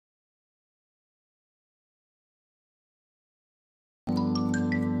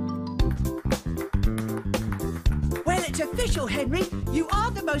It's official, Henry. You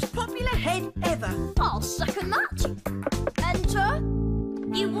are the most popular head ever. I'll second that. Enter.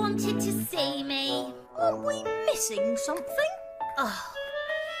 You wanted to see me. Aren't we missing something? Oh,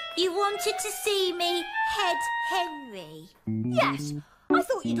 you wanted to see me, Head Henry. Yes. I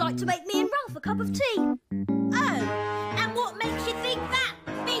thought you'd like to make me and Ralph a cup of tea. Oh, and what makes you think that,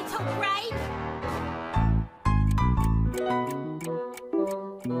 Beetle Brain?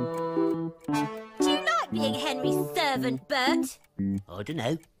 Do you like being Henry's servant, Bert? I don't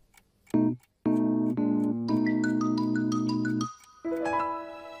know.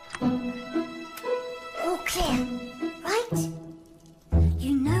 All clear, right?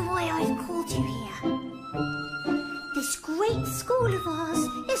 You know why I've called you here. This great school of ours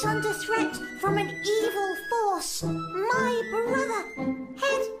is under threat from an evil force. My brother,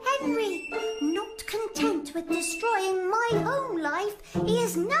 Head Henry, not content with destroying my home life, he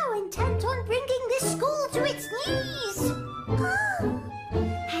is now intent on bringing this school to its knees.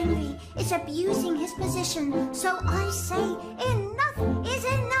 Henry is abusing his position, so I say enough is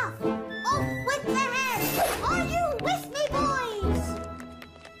enough. Off with the head! Are you with me, boys?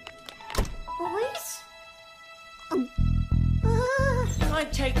 Boys? I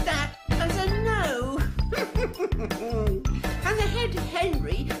take that as a no. And the head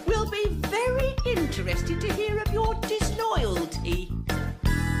Henry will be very interested to hear of your disloyalty.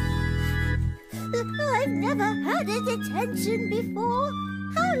 I've never had a detention before.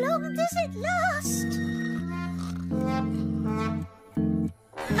 How long does it last?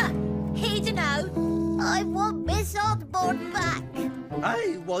 Ha! He'd know. I want Miss Osborne back.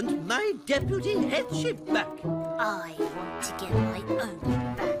 I want my deputy headship back. I want to get my own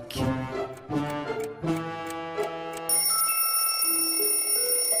back.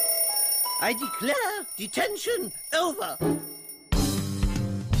 I declare detention over.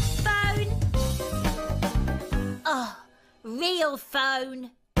 Phone. Oh, real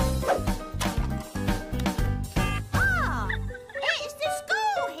phone. Ah, it's the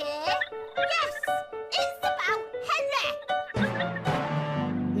school here. Yes, it's about Henry.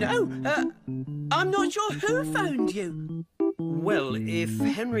 No, I'm not sure who phoned you. Well, if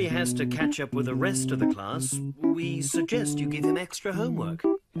Henry has to catch up with the rest of the class, we suggest you give him extra homework.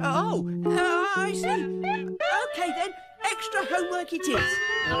 Oh, I see. OK, then. Extra homework it is.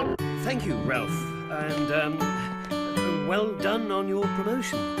 Thank you, Ralph. And, well done on your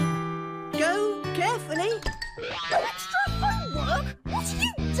promotion. Go carefully. Extra homework? What are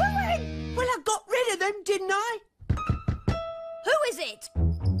you doing? Well, I got rid of them, didn't I? Who is it?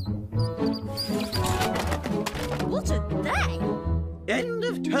 What are they? End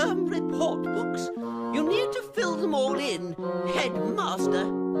of term report books. You'll need to fill them all in, Headmaster.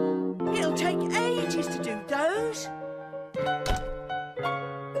 It'll take ages to do those.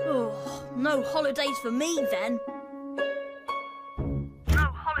 Oh, no holidays for me then.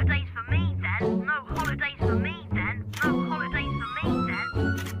 No holidays for me then. No holidays for me then. No holidays for me then.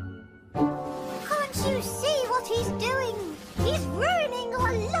 Can't you see what he's doing? He's ruining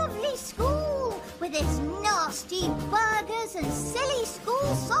our lovely school with his nasty burgers and silly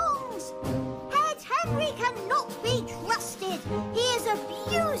school songs. Head Henry cannot be trusted. He is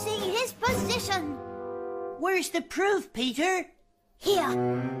abusing his position. Where's the proof, Peter? Here,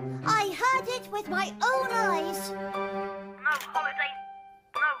 I heard it with my own eyes. No holidays.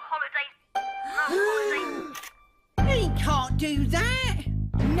 No holidays. No holidays. He can't do that.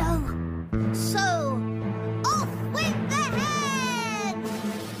 No. So, off with the head!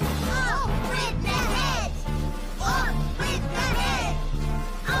 Off with the head! Off with the head!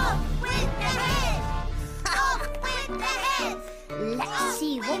 Off with the head! Off with the head! Let's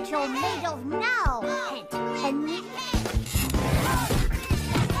see what you're made of now, Head Henry.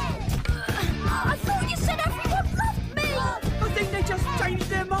 I thought you said everyone loved me! I think they just changed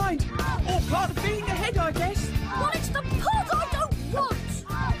their mind. Or part of being the head, I guess. Well, it's the part I don't want!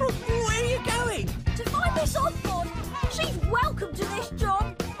 Where are you going? To find Miss Osborne. She's welcome to this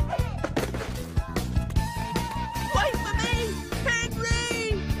job. Wait for me,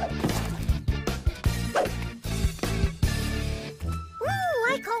 Henry! Ooh,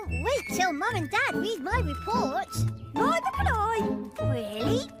 I can't wait till Mum and Dad read my report. Neither can I.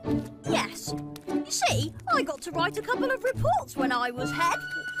 Really? Yes. You see, I got to write a couple of reports when I was head.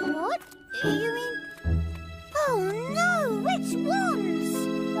 What? You mean... Oh, no! Which ones?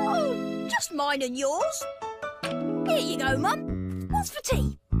 Oh, just mine and yours. Here you go, Mum. What's for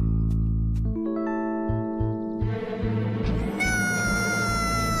tea?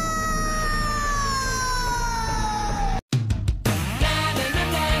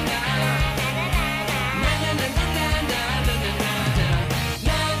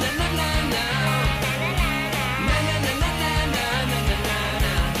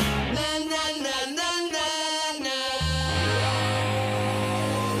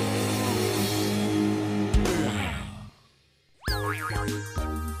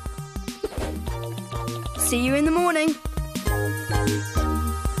 See you in the morning.